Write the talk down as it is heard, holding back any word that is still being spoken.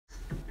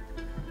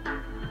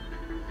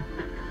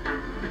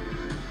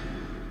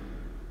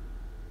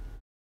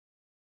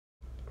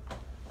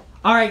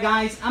Alright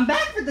guys, I'm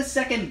back for the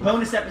second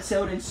bonus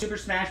episode in Super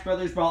Smash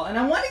Bros. Brawl, and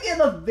I want to give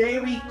a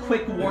very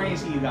quick warning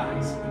to you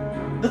guys.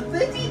 The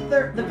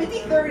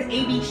 53rd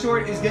AB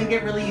short is going to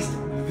get released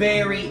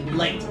very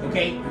late,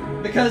 okay?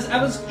 Because I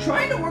was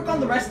trying to work on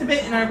the rest of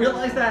it, and I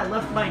realized that I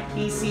left my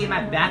PC and my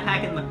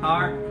backpack in the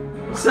car.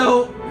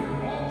 So,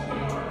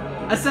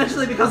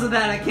 essentially because of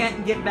that, I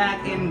can't get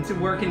back into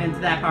working into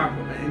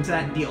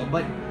that deal.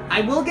 But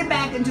I will get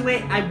back into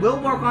it, I will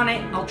work on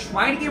it, I'll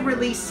try to get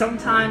released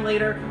sometime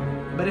later.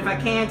 But if I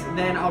can't,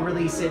 then I'll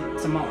release it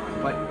tomorrow.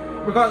 But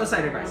regardless,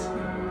 I digress.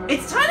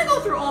 It's time to go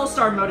through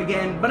All-Star mode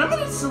again, but I'm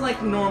going to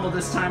select normal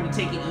this time to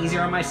take it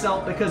easier on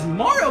myself because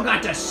Mario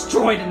got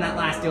destroyed in that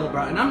last deal,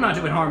 bro, and I'm not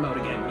doing hard mode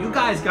again. You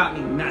guys got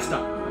me messed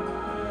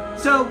up.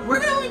 So we're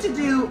going to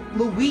do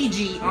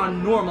Luigi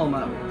on normal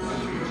mode.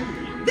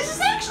 This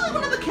is actually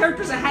one of the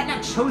characters I had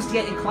not chosen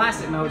yet in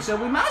classic mode, so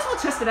we might as well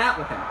test it out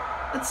with him.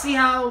 Let's see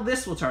how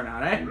this will turn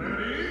out, eh?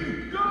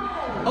 Ready, go!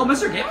 Oh,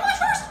 Mr. Game Watch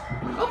first?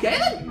 Okay,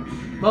 then.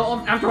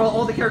 Well, after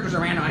all the characters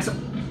are random, so...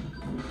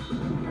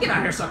 Get out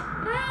of here, son.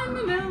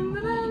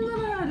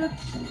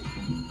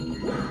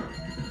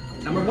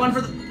 Number one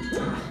for the...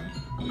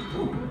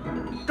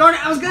 Darn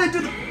it, I was gonna do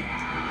the...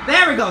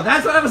 There we go,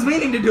 that's what I was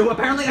meaning to do.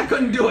 Apparently I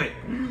couldn't do it.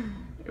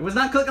 It was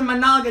not clicking my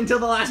noggin until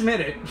the last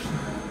minute.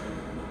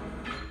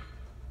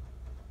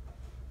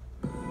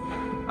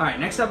 Alright,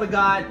 next up we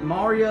got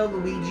Mario,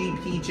 Luigi,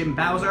 Peach, and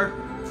Bowser.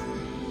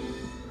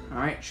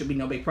 Alright, should be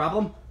no big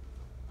problem.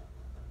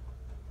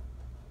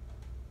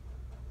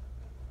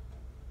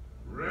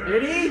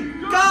 Ready,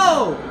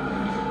 go!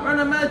 Run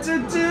a matter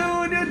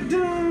do.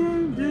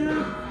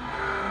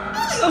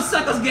 Those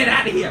suckers get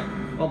out of here!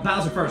 Well,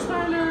 Bowser first.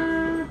 Darn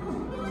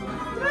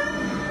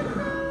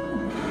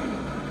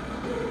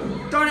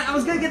it, I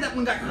was gonna get that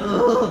one guy.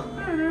 Ugh.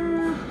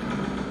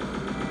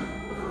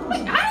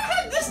 Wait, I don't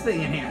have this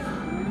thing in here.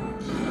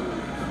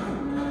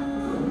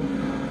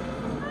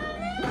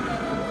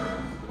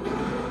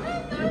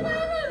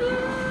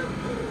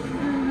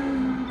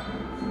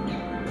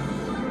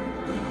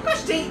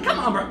 Come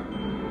on, bro.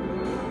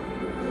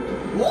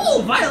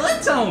 Whoa, violin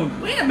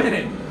tone. Wait a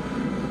minute.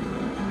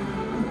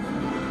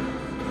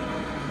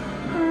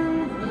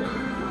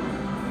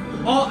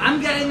 Oh,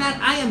 I'm getting that.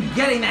 I am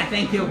getting that.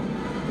 Thank you.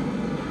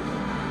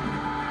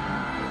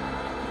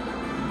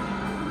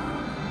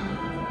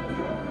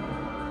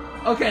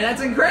 Okay,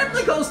 that's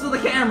incredibly close to the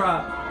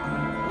camera.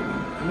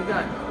 And we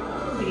got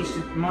Peach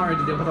and Mario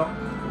to deal with.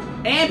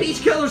 And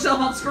Peach killed herself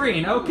off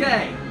screen.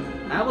 Okay.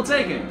 I will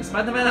take it,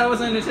 despite the fact that I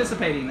wasn't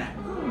anticipating that.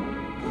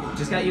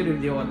 Just got you to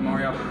deal with,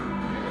 Mario.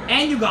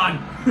 And you gone!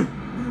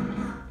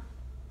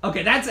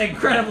 Okay, that's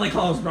incredibly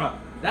close, bro.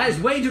 That is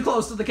way too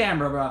close to the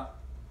camera, bro.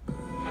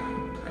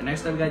 Alright,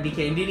 next up we got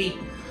DK and Diddy.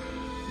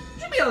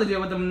 Should be able to deal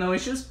with them with no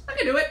issues. I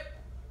can do it.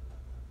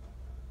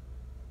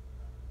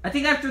 I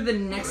think after the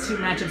next two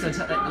matchups, I'll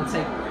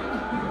take a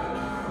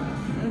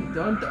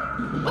break.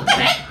 What the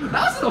heck? That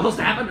wasn't supposed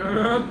to happen.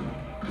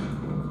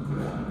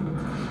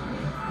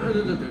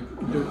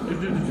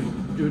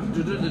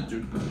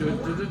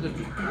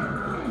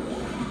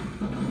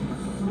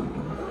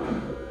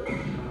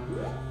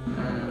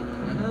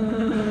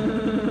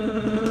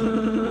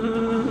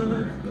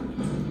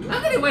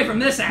 I'm getting away from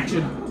this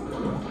action.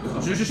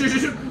 Oh, shoot.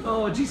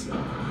 Oh, jeez.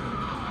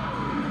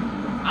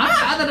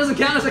 Ah, that doesn't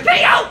count as a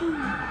KO!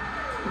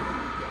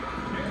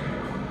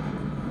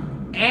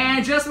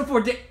 And just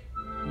before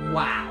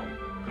wow.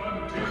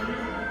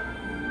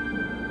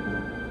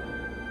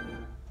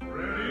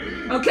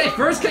 Okay,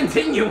 first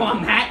continue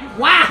on that.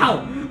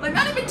 Wow! Like,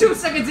 not even 2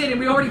 seconds in and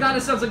we already got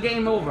ourselves a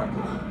game over.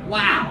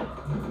 Wow.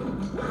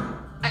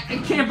 I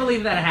can't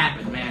believe that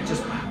happened, man.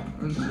 Just wow.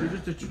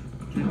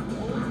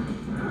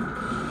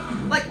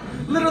 Like,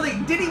 literally,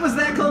 Diddy was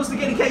that close to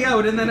getting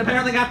KO'd, and then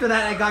apparently after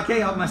that I got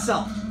KO'd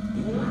myself.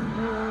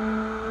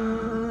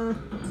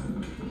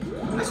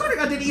 I swear to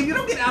God, Diddy, if you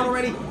don't get out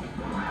already...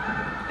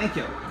 Thank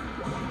you.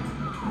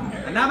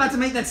 I'm now about to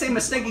make that same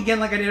mistake again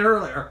like I did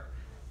earlier.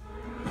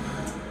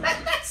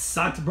 That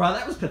sucked, bro.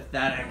 That was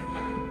pathetic.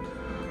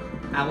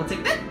 I will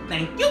take that.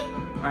 Thank you.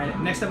 Alright,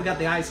 next up we got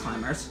the Ice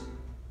Climbers.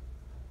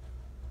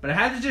 But I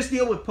had to just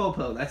deal with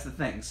Popo. That's the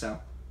thing, so.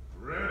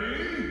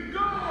 Ready, go!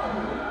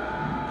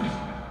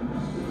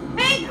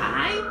 Hey,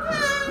 hi!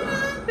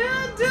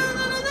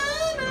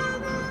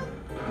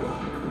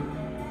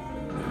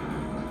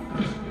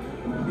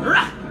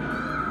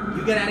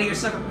 You get out of here,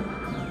 sucker.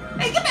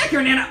 Hey, get back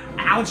here, Nana!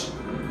 Ouch!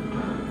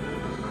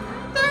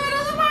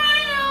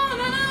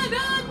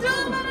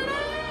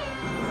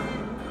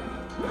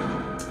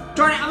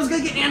 Darn it, I was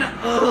gonna get Nana.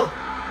 Ugh.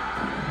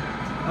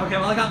 Okay,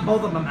 well, I got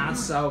both of them out,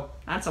 so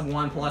that's a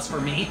 1+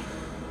 for me.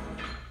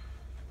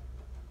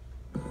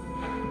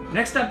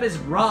 Next up is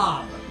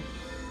Rob.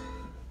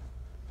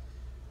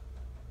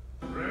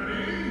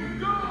 Ready,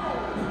 go!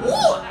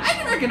 Oh, I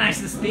can recognize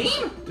this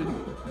theme!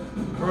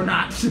 Or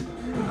not.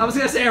 I was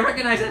gonna say I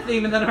recognize that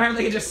theme, and then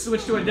apparently it just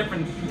switched to a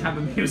different type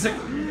of music.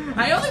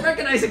 I only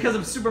recognize it because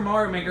of Super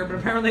Mario Maker, but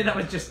apparently that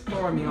was just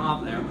throwing me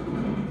off there.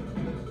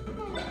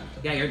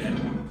 Yeah, you're dead.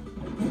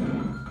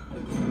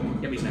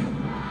 Yep, he's dead.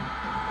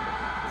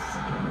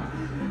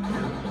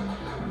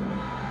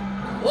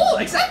 Oh,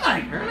 accept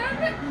mine!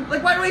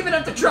 Like, why do we even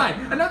have to try?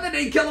 I know they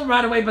didn't kill him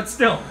right away, but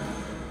still.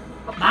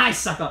 Oh, bye,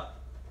 sucker.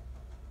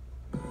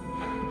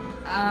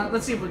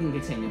 Let's see if we can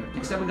continue.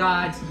 Next up, we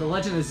got The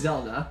Legend of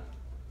Zelda.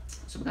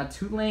 So we got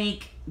 2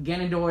 Link,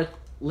 Ganondorf,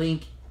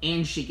 Link,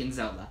 and Sheik and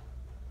Zelda.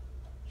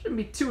 Shouldn't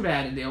be too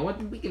bad to deal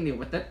with. We can deal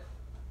with it.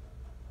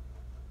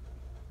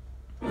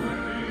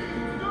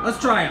 Let's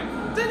try them.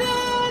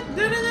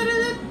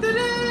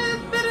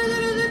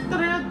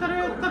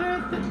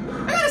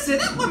 I gotta say,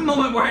 that one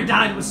moment where I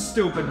died was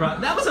stupid, bro.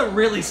 That was a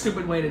really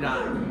stupid way to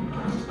die.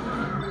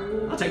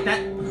 I'll take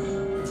that.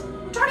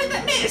 Darn it,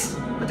 that missed!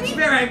 But to be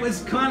fair, I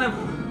was kind of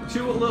a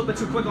little bit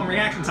too quick on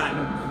reaction time.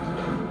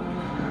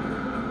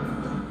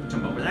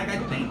 Jump over that guy,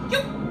 thank you.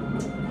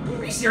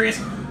 Are you serious?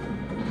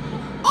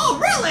 Oh,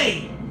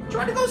 really?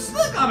 Trying to go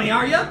slick on me,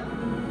 are you?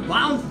 Well,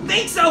 I don't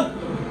think so.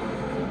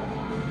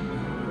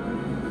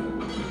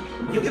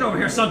 You get over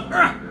here, son.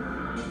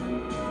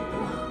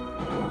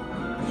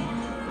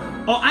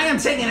 Oh, I am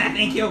taking that,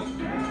 thank you.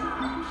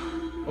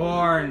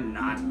 Or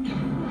not.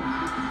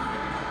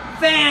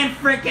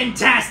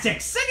 Fan-frickin-tastic!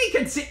 Second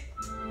consi-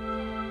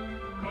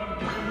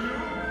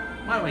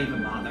 Why do I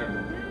even bother?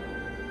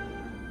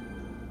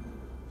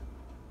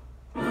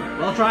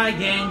 We'll try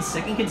again.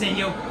 Second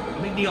continue. No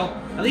big deal.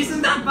 At least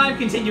it's not 5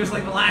 continuous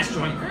like the last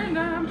joint.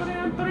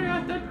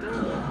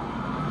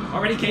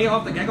 Already KO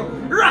off the gecko.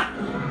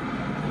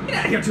 Get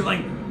out of here,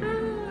 Tulane.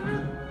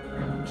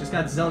 Just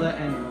got Zelda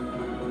and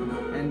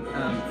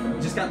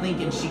just got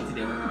Link and Sheik to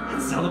do.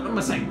 That's Zelda, what am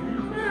I saying?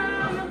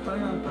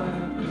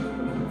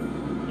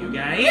 You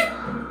got it.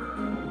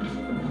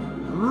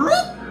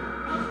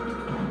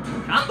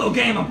 Combo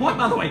game, a point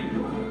by the way.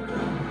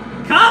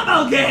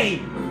 Combo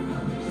game!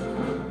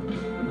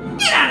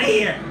 Get out of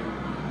here!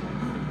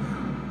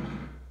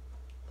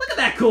 Look at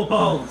that cool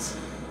pose.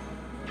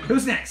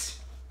 Who's next?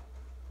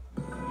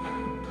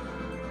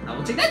 I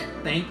will take that.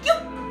 Thank you.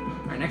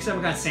 Alright, next up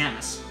we got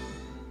Samus.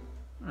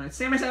 Alright,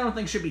 Samus I don't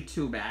think should be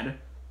too bad.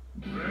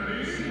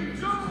 Ready,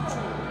 go!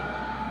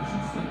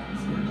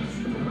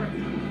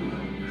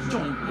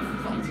 Join the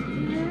fight.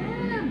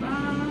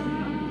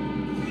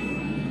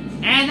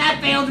 And that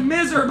failed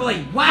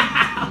miserably!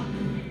 Wow!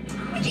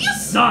 You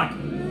suck!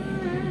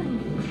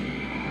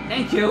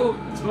 Thank you.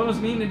 That's what I was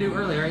meaning to do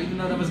earlier, even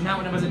though that was not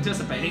what I was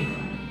anticipating.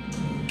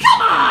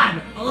 Come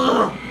on!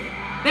 Ugh.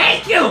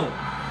 Thank you!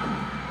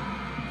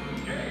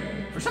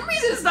 For some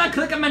reason it's not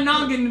clicking my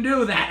noggin to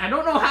do that. I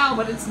don't know how,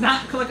 but it's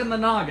not clicking the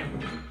noggin.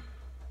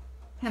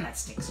 Man, that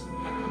stinks.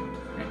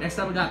 Alright, next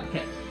up we got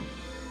Pip.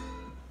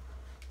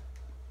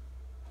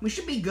 We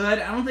should be good.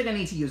 I don't think I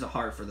need to use a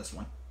heart for this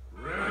one.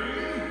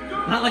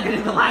 Not like I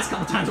did the last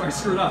couple times where I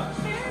screwed up.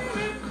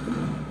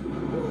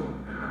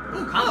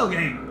 Ooh, combo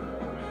game.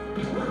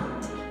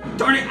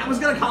 Darn it, I was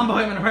gonna combo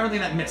him and apparently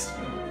that missed.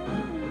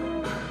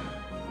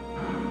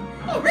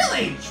 Oh,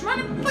 really? Trying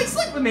to play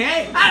slick with me,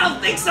 eh? I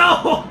don't think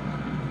so!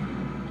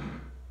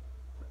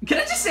 Can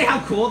I just say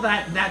how cool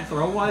that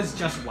throw was?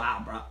 Just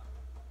wow, bro.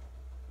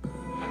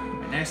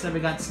 Right, next up we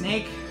got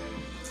Snake.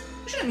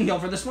 Shouldn't heal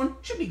for this one.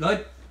 Should be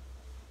good.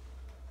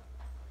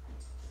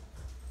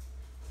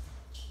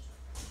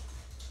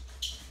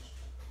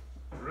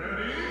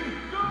 Ready,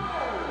 go!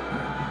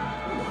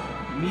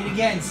 Meet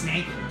again,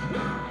 Snake.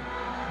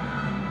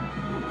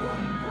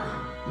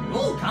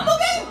 Ooh, combo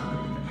game?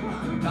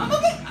 Combo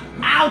game?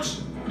 Ouch!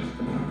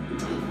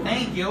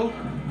 Thank you.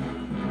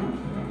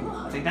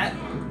 I'll take that.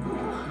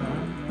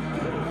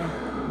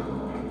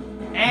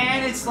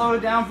 And it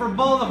slowed down for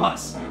both of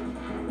us.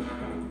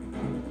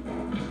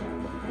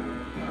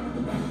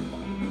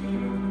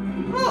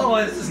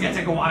 Oh, this is gonna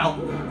take a while.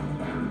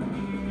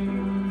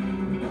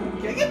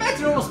 Can I get back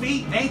to normal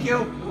speed? Thank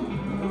you.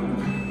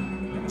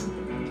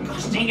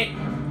 Gosh dang it.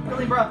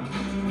 Really, bro?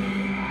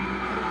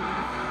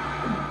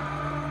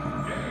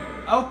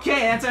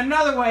 Okay, that's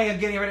another way of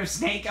getting rid of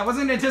Snake. I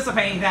wasn't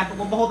anticipating that, but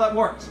we'll behold that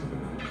worked.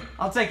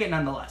 I'll take it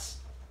nonetheless.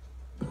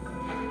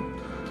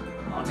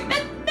 I'll take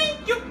that.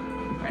 Thank you.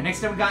 Alright,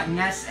 next up we got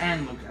Ness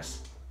and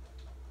Lucas.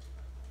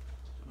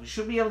 We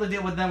should be able to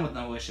deal with them with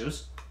no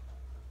issues.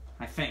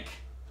 I think.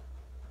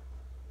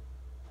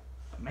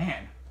 But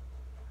man,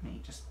 I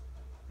mean, just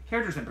the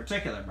characters in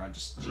particular, bro,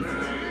 just Jesus.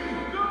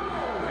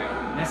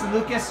 Alright, Ness and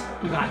Lucas,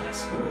 who got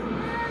this?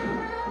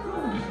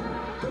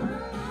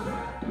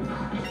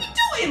 What are you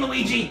doing,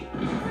 Luigi?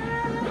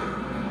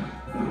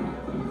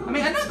 I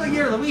mean, I know the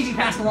year Luigi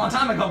passed a long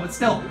time ago, but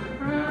still.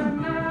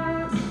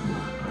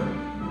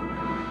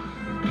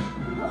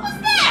 What was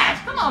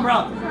that? Come on,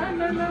 bro.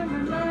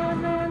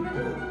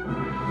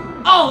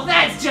 Oh,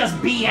 that's just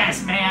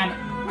BS, man.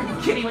 Are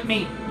you kidding with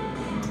me?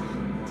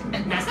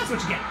 That's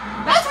what you get.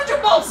 That's what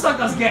your both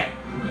suckers get.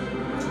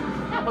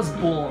 That was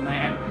bull,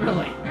 man.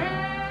 Really.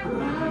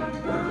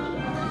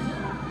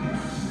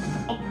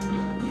 Oh.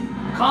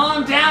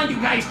 Calm down, you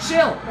guys.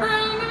 Chill.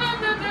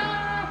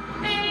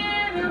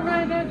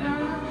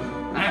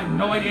 I have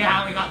no idea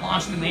how we got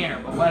launched in the air,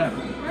 but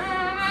whatever.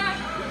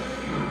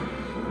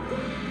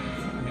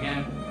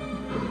 Again.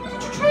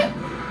 What's your trip?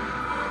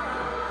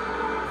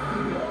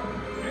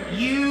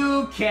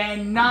 You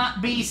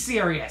cannot be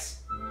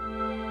serious.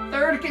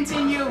 Third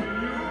continue.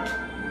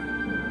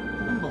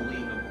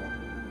 Unbelievable.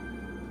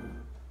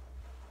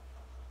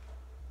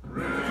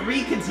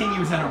 3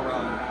 continues in a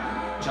row.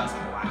 Just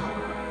wow.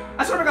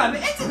 I swear to God,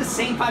 if it ends in the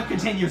same 5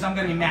 continues, I'm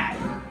gonna be mad.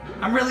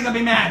 I'm really gonna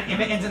be mad if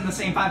it ends in the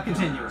same 5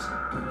 continues.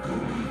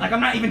 Like, I'm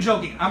not even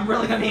joking. I'm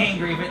really gonna be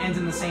angry if it ends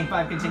in the same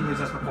 5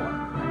 continues as before.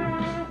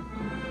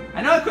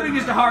 I know I could have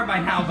used a heart by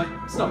now, but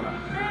still good.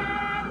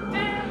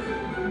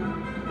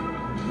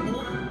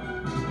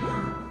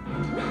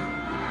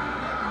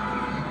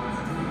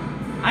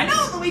 I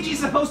know Luigi's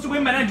supposed to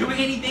win by not doing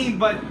anything,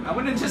 but I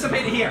wouldn't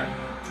anticipate it here.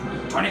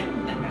 Darn it,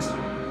 that missed.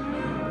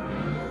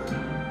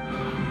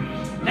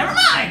 Never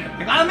mind!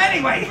 I got him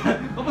anyway!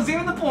 What was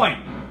even the point?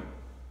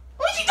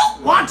 Luigi,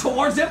 don't walk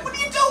towards him! What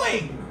are you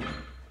doing?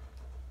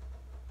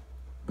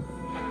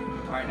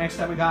 Alright, next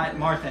up we got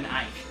Martha and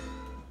Ike.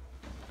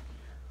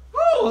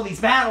 Woo!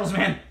 These battles,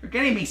 man! They're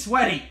getting me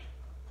sweaty.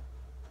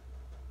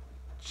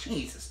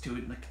 Jesus,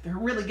 dude. Like, they're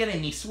really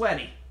getting me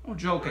sweaty. No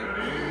joking.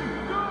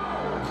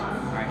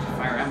 Alright,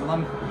 Fire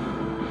Emblem.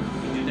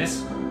 We do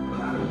this.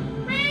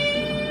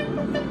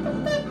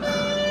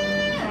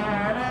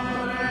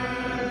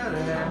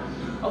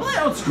 Hopefully I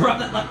don't screw up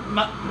that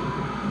much.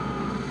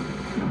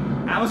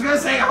 I was gonna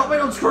say, I hope I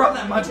don't screw up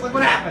that much. Look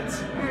what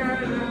happens.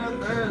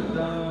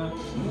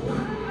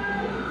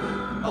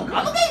 Oh,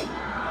 come again!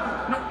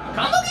 No,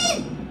 come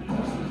again!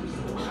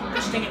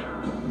 Gosh dang it.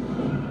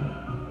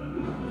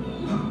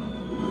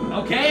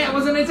 Okay, I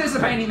wasn't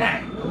anticipating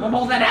that. What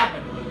will that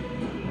happen?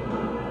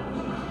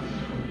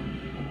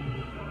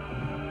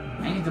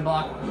 I need to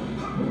block.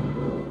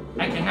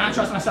 I cannot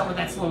trust myself with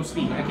that slow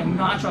speed. I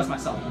cannot trust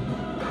myself.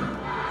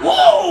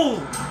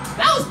 Whoa!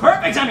 That was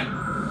perfect! I mean,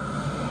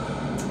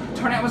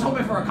 darn it, I was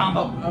hoping for a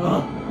combo.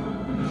 Ugh.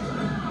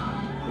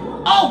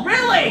 Oh,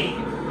 really?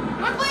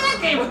 You want to play that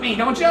game with me,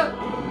 don't you?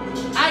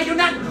 I do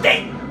not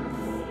think.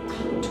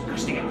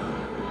 Gosh dang it.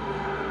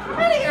 I'm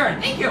ready here.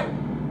 Thank you.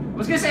 I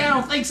was gonna say I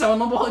don't think so, and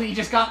mobility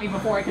just got me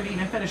before I could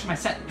even finish my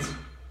sentence.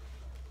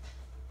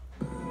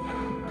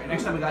 Alright,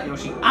 next time we got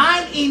Yoshi.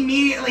 I'm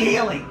immediately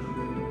healing.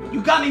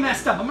 You got me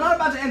messed up. I'm not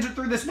about to enter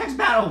through this next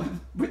battle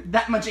with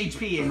that much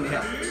HP in the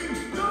hill.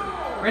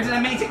 Granted, I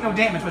may take no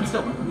damage, but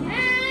still.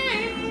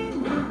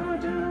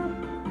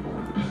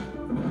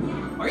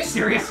 Are you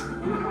serious?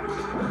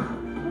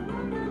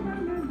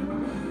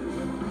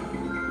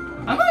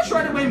 I'm gonna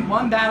try to win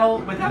one battle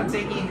without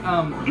taking,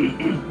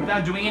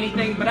 without doing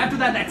anything, but after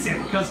that, that's it.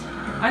 Because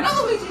I know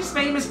Luigi's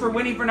famous for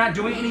winning for not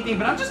doing anything,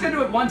 but I'm just gonna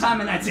do it one time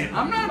and that's it.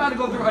 I'm not about to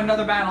go through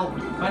another battle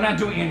by not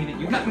doing anything.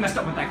 You got me messed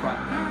up with that crap.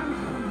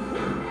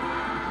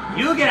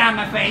 You get out of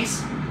my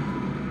face!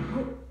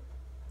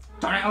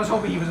 Darn it, I was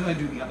hoping he was gonna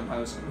do the other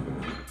pose.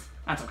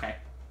 That's okay.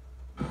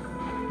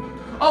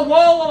 Oh,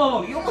 whoa, whoa,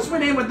 whoa! You almost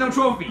went in with no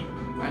trophy.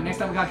 Alright, next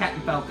time we got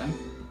Captain Falcon.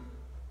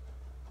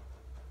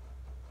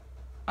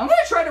 I'm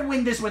gonna try to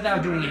win this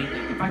without doing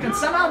anything. If I can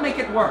somehow make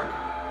it work.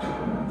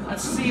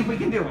 Let's see if we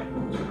can do it.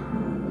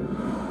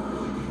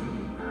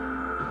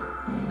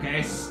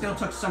 Okay, still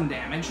took some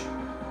damage.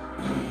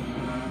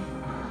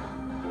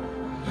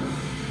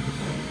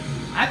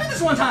 I did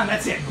this one time,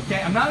 that's it,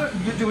 okay? I'm not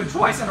gonna do it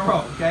twice in a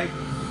row, okay?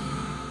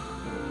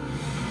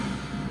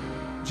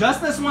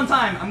 Just this one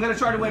time, I'm gonna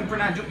try to win for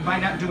by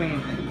not doing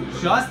anything.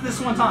 Just this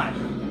one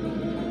time.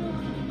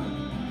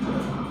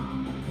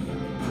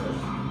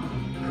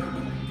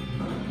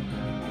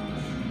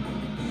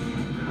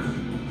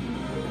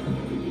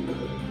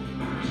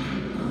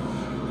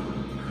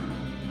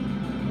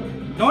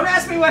 Don't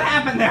ask me what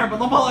happened there, but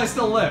look, I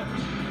still live.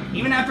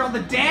 Even after all the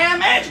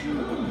damage!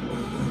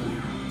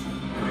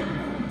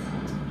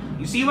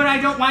 You see why I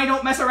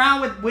don't mess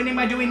around with winning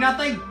by doing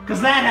nothing?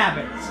 Because that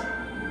happens.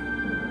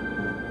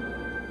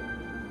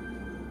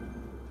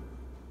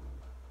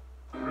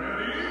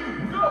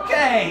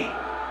 Okay.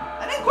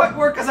 That didn't quite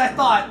work as I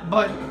thought,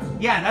 but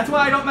yeah, that's why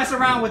I don't mess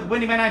around with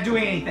winning by not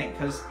doing anything.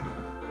 Because,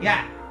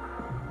 yeah,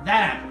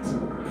 that happens.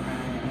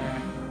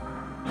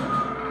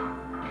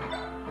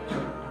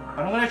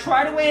 But I'm going to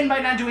try to win by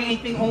not doing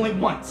anything only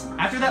once.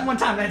 After that one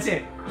time, that's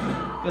it.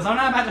 Because I'm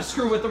not about to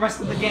screw with the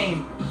rest of the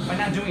game by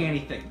not doing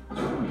anything.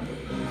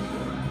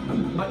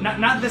 But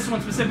not this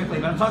one specifically,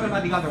 but I'm talking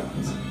about the other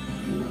ones.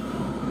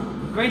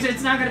 Granted,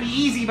 it's not going to be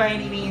easy by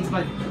any means,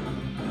 but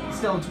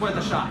still, it's worth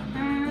a shot.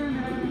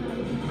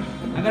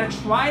 I'm going to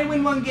try to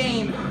win one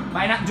game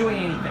by not doing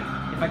anything.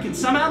 If I can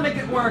somehow make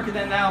it work,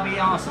 then that'll be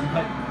awesome.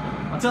 But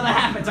until that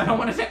happens, I don't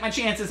want to take my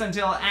chances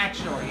until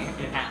actually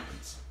it happens.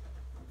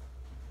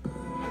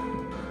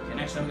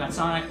 Next time we got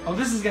Sonic. Oh,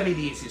 this is gonna be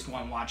the easiest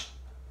one. Watch.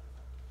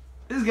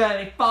 This is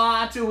gonna be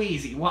far too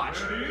easy.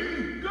 Watch.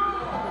 Ready, go!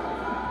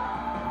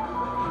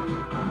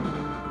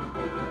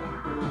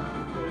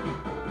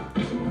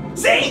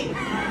 See?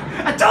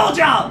 I told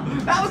y'all!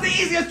 That was the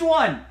easiest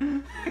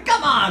one!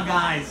 Come on,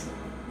 guys!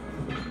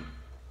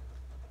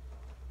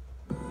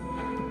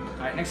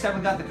 Alright, next time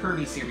we got the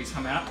Kirby series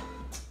coming up.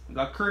 We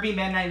got Kirby,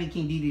 Mad Knight, and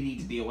King DDD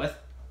to deal with.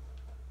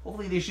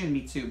 Hopefully they shouldn't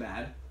be too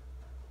bad.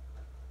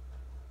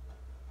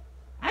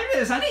 I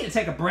this, I need to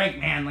take a break,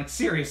 man. Like,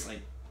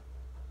 seriously.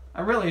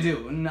 I really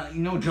do.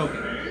 No joking.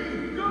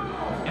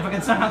 If I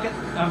can somehow get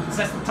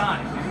possess the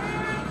time.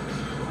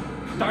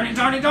 Darn it,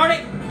 darn it, darn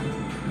it!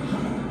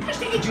 Gosh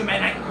dang it, you,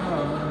 man.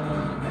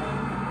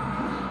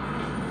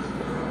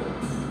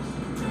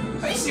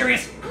 Are you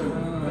serious?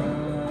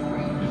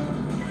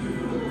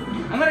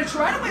 I'm gonna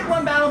try to win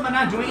one battle by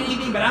not doing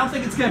anything, but I don't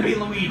think it's gonna be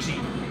Luigi.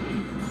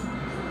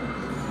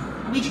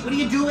 Luigi, what are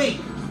you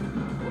doing?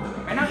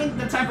 Right now ain't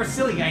the time for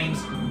silly games.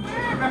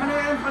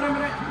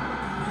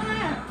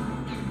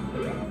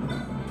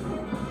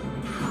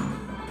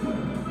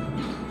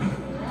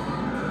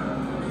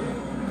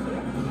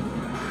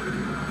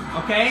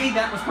 Okay,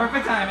 that was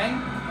perfect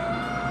timing.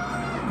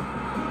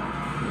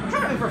 I'm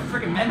trying to wait for a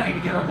freaking midnight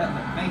to get over that.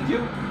 Thank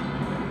you.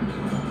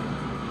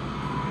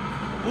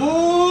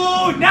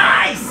 Ooh,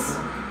 nice!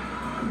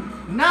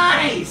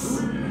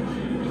 Nice!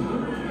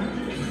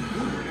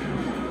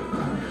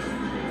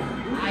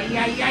 Ay,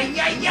 ay, ay,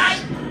 ay, ay!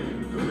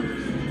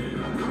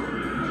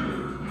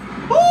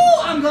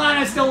 Ooh, I'm glad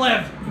I still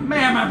live.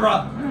 Man, my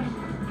bro.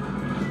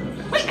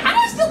 Wait, how do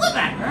I still live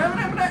that?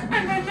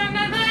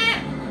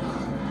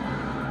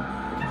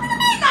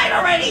 Midnight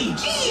already!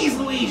 Jeez,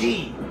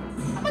 Luigi!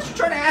 How much you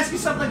trying to ask me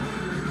something?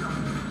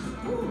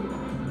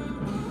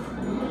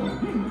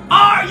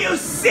 Are you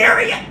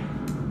serious?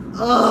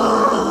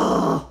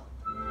 Ugh.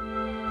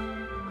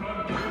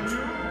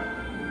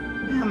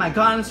 Oh my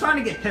god, I'm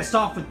starting to get pissed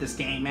off with this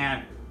game,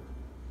 man.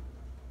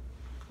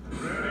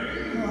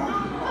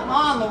 Come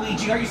on,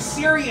 Luigi, are you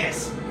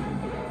serious?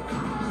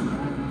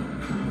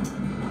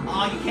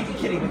 Oh, you can't be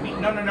kidding with me.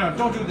 No, no, no,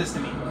 don't do this to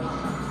me.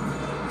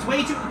 It's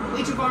way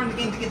too far in the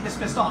game to get this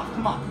pissed off.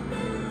 Come on.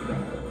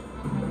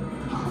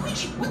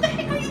 Luigi, what the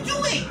heck are you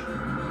doing?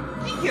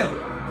 Thank you.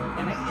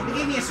 And they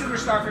gave me a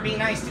superstar for being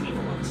nice to me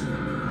for once.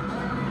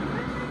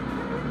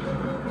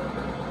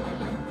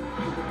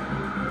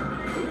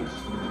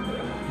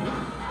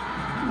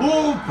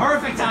 Ooh,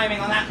 perfect timing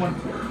on that one.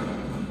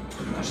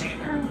 Oh, shit.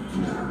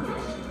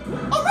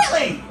 Oh,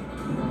 really?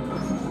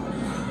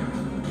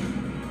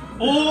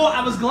 Oh,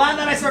 I was glad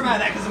that I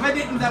survived that, because if I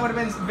didn't, that would have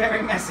been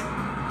very messy.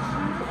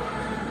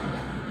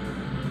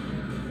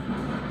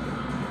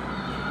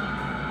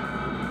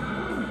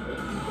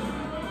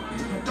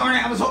 Darn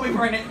it, I was hoping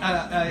for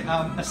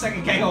a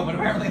second KO, but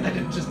apparently that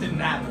just didn't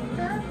happen.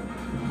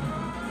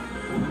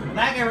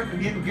 That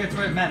gets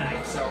rid of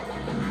Meta, so...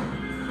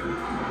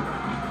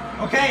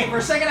 Okay, for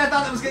a second I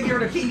thought that was going to get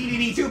rid of King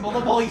DDD too, but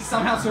he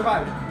somehow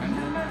survived it.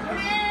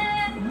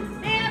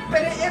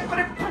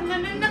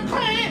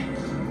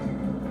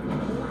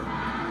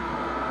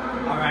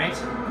 Alright.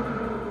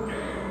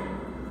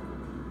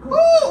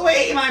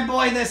 Woo-wee, my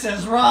boy, this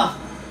is rough.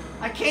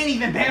 I can't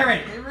even bear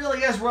it. It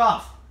really is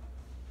rough.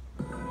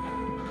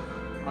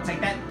 I'll take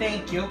that,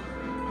 thank you.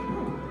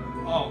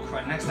 Oh,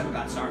 crap, next up we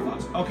got Star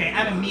Fox. Okay,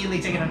 I'm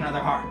immediately taking another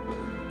heart.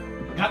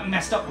 Got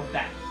messed up with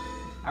that.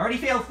 I already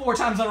failed 4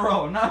 times in a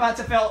row. I'm not about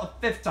to fail a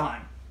 5th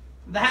time.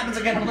 If that happens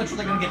again, I'm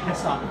literally going to get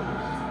pissed off.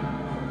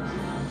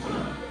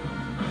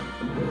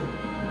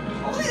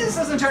 Hopefully this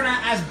doesn't turn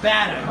out as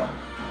bad, I hope.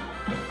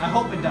 I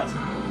hope it doesn't.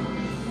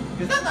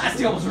 Because that last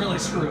deal was really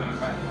screwing,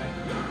 by the way.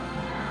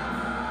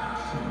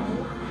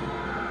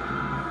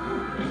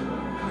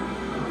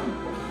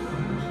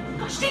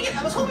 Gosh dang it,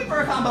 I was hoping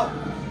for a combo.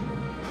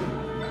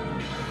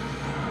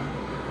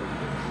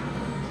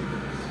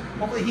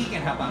 Hopefully he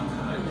can help out a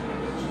little bit.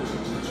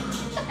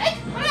 Hey,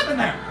 what happened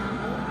there?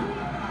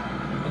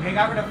 Okay,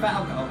 got rid of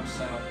Falco,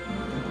 so...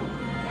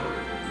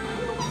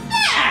 What's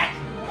that?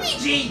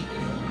 Luigi!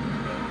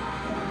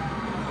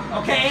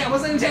 Okay, I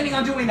wasn't intending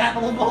on doing that,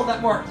 but we'll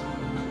that worked.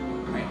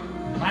 Right.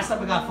 Last time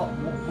we got Wolf.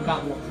 I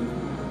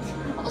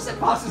almost said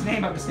Boss's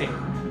name by mistake.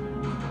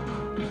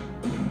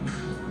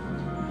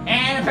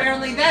 And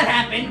apparently that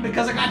happened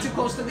because I got too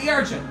close to the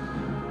urchin.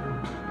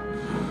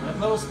 That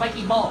little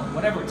spiky ball,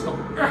 whatever it's called.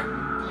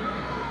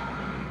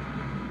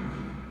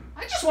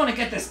 I just want to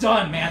get this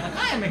done, man. Like,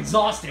 I am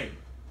exhausted.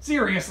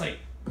 Seriously.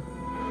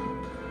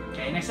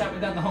 Okay, next up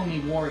we got the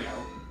homie Wario.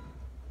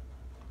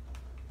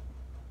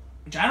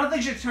 Which I don't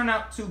think should turn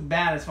out too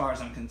bad as far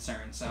as I'm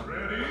concerned, so...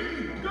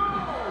 Ready, go!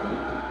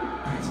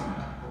 Right.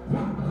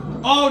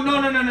 Oh, no,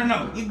 no, no, no,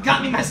 no. You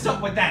got me messed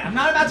up with that. I'm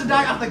not about to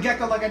die off the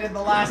gecko like I did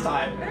the last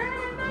time.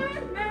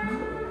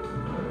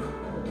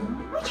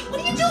 What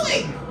are you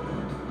doing?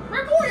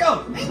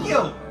 Wario, thank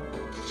you.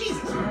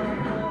 Jesus.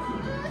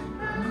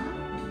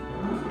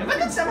 If I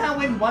could somehow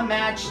win one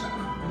match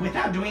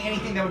without doing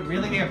anything, that would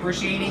really be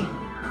appreciating.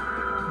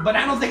 But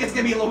I don't think it's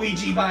going to be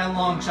Luigi by a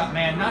long shot,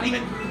 man. Not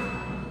even...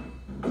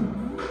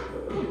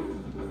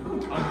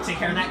 I'll take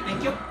care of that,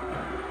 thank you.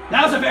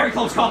 That was a very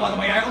close call, by the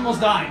way. I almost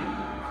died.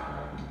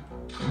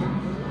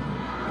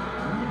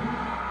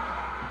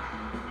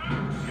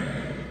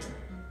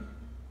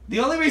 The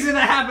only reason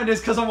that happened is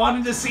because I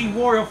wanted to see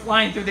Wario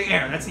flying through the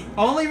air. That's the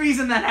only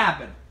reason that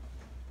happened.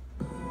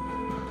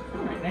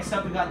 Alright, next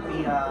up we got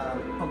the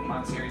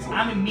Pokemon series.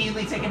 I'm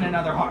immediately taking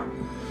another heart.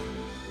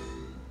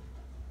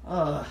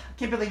 I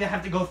can't believe I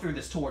have to go through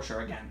this torture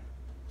again.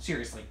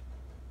 Seriously.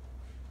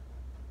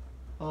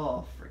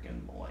 Oh,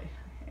 freaking boy.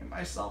 I hate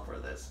myself for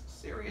this.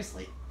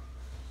 Seriously.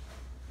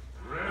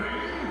 Here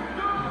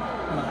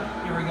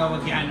we go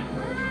again.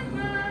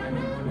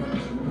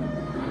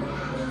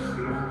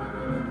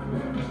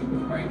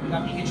 Alright, we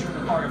got Pikachu in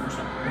the corner for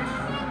some.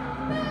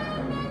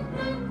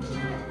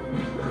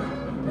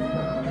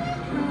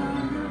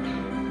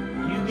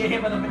 You get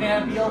hit with a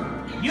banana peel.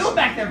 You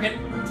back there get. I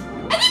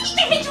didn't mean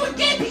to hit you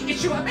again,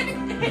 Pikachu! I meant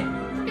to hit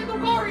freaking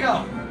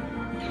Lucario!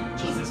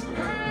 Jesus.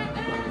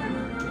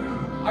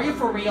 Are you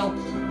for real?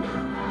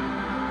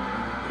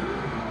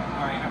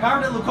 Alright, I got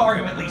rid of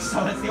Lucario at least,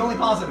 so that's the only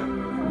positive.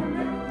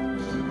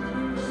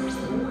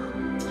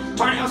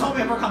 Darn it, I was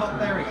hoping for a combo.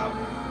 There we go.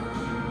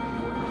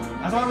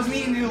 That's what I was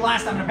meaning to do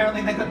last time, and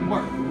apparently that couldn't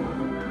work.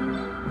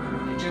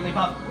 Get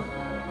Jigglypuff.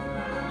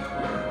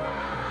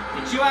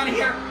 Get you out of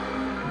here.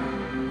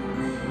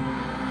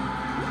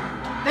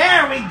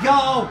 There we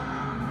go!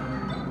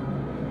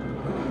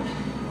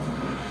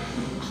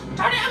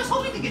 Darn it, I was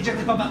hoping to get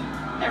Jigglypuff up.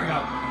 There we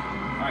go.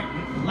 Alright,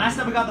 last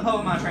time we got the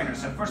Pokemon trainer,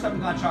 so first up we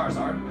got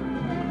Charizard.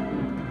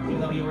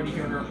 Even though you already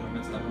heard earlier,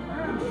 but still.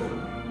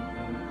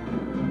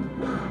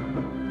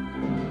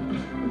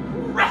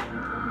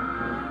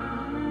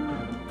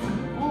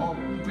 Well,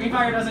 Green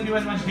Fire doesn't do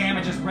as much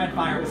damage as Red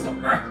Fire, but still.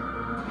 Alright,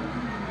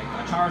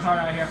 got Charizard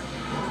out here.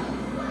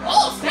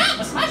 Oh, snap!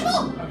 A Smash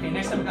Ball! Okay,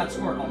 next time we got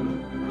Squirtle.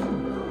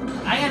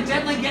 I am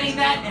definitely getting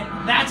that,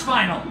 and that's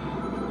final.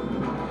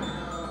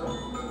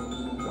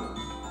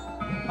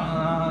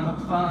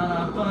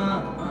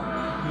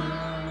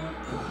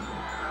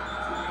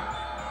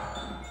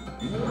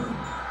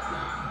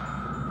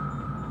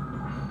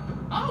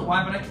 Oh,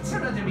 why would I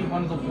consider that to be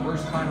one of the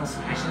worst final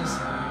smashes?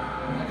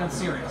 Like, I'm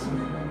serious.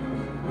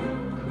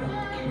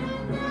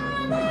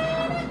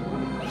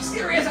 Are you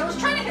serious? I was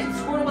trying to hit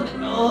Squirtle with it.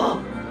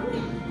 Ugh.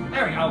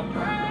 There we go.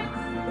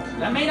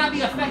 That may not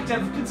be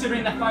effective,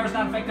 considering that fire's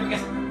not effective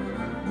against.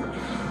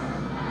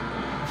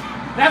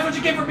 That's what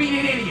you get for being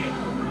an idiot.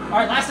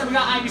 Alright, last time we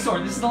got Ivysaur.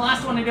 This is the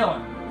last one to do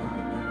it.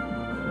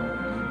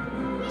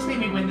 Please make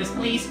me win this,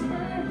 please.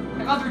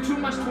 I got through too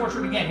much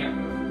torture to get here.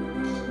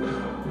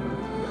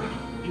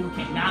 You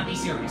cannot be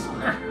serious.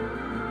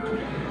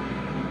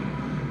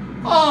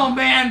 Oh,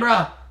 man,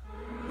 bruh.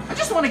 I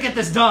just want to get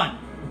this done.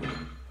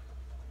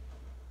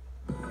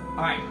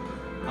 Alright.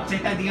 I'll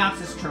take that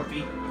Deoxys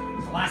trophy.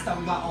 It's the last time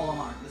we got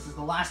Olimar. This is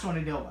the last one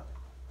to deal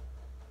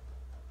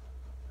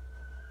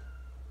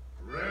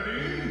with.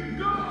 Ready,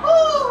 go!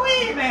 Oh,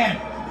 wait, man.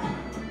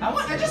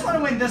 I just want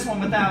to win this one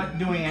without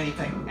doing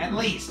anything, at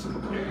least.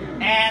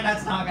 And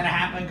that's not going to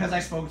happen because I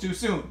spoke too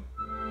soon.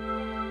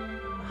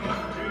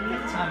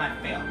 Fifth time I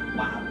failed.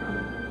 Wow.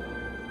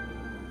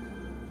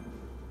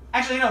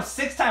 Actually, no,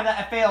 sixth time that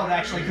I failed,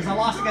 actually, because I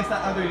lost against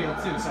that other deal,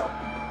 too, so.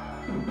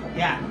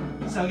 Yeah.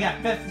 So, yeah,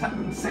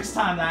 sixth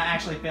time that I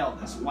actually failed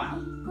this. Wow.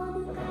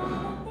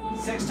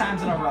 6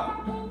 times in a row.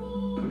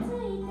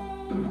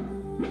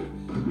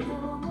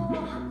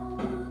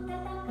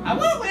 I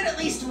want to win at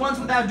least once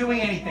without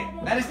doing anything.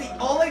 That is the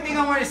only thing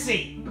I want to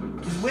see.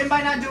 Is win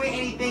by not doing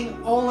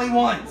anything only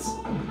once.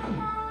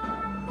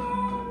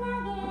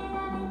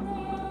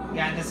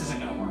 Yeah, this isn't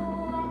going to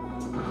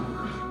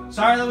work.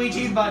 Sorry,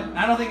 Luigi, but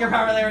I don't think your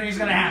popularity is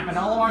going to happen.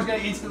 Olimar's going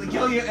to instantly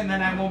kill you, and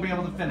then I won't be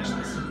able to finish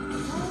this.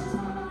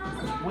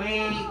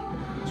 Way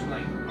too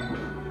late.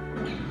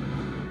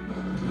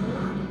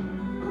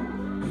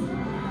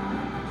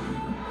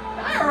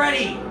 Die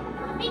already!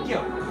 Thank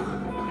you.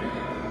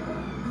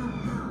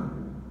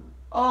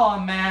 Oh,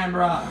 man,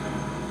 bruh.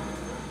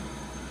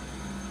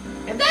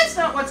 If that's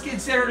not what's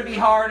considered to be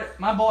hard,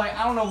 my boy,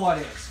 I don't know what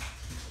is.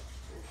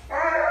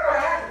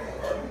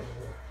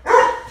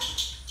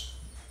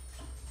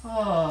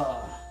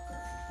 Oh.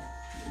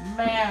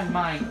 Man,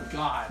 my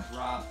God,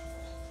 bruh.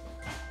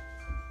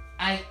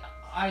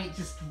 I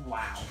just,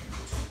 wow.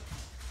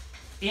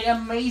 It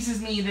amazes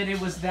me that it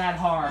was that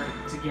hard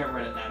to get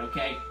rid of that,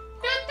 okay?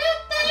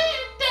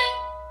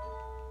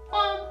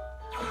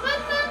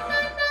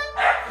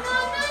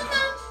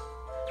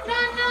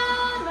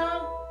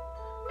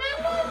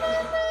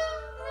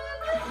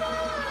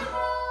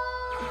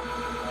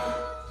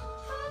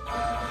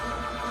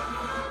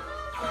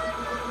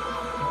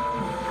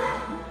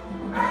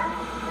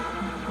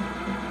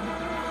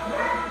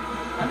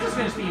 I'm just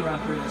gonna speed run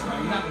through this, bro.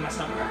 You're not gonna mess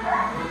up.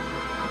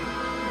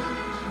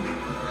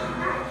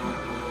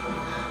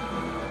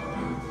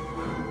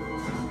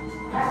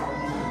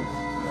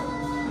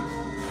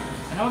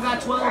 I know I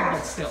got 12,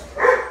 but still.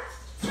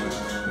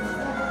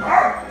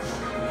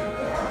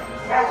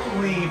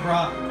 Holy, bro.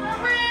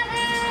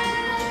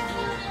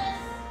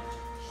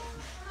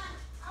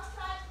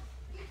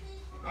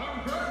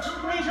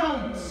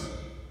 Congratulations!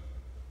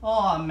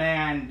 Oh,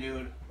 man,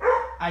 dude.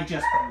 I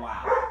just,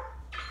 wow.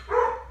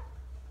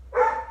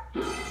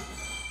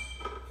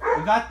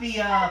 We got the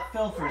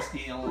Filfers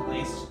deal, at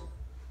least.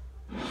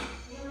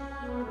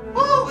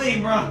 Holy,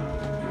 bro.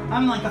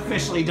 I'm like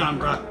officially done,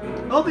 bro.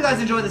 I hope you guys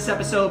enjoyed this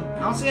episode.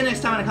 I'll see you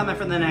next time when I come back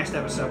for the next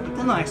episode.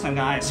 Until next time,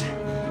 guys.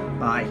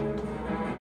 Bye.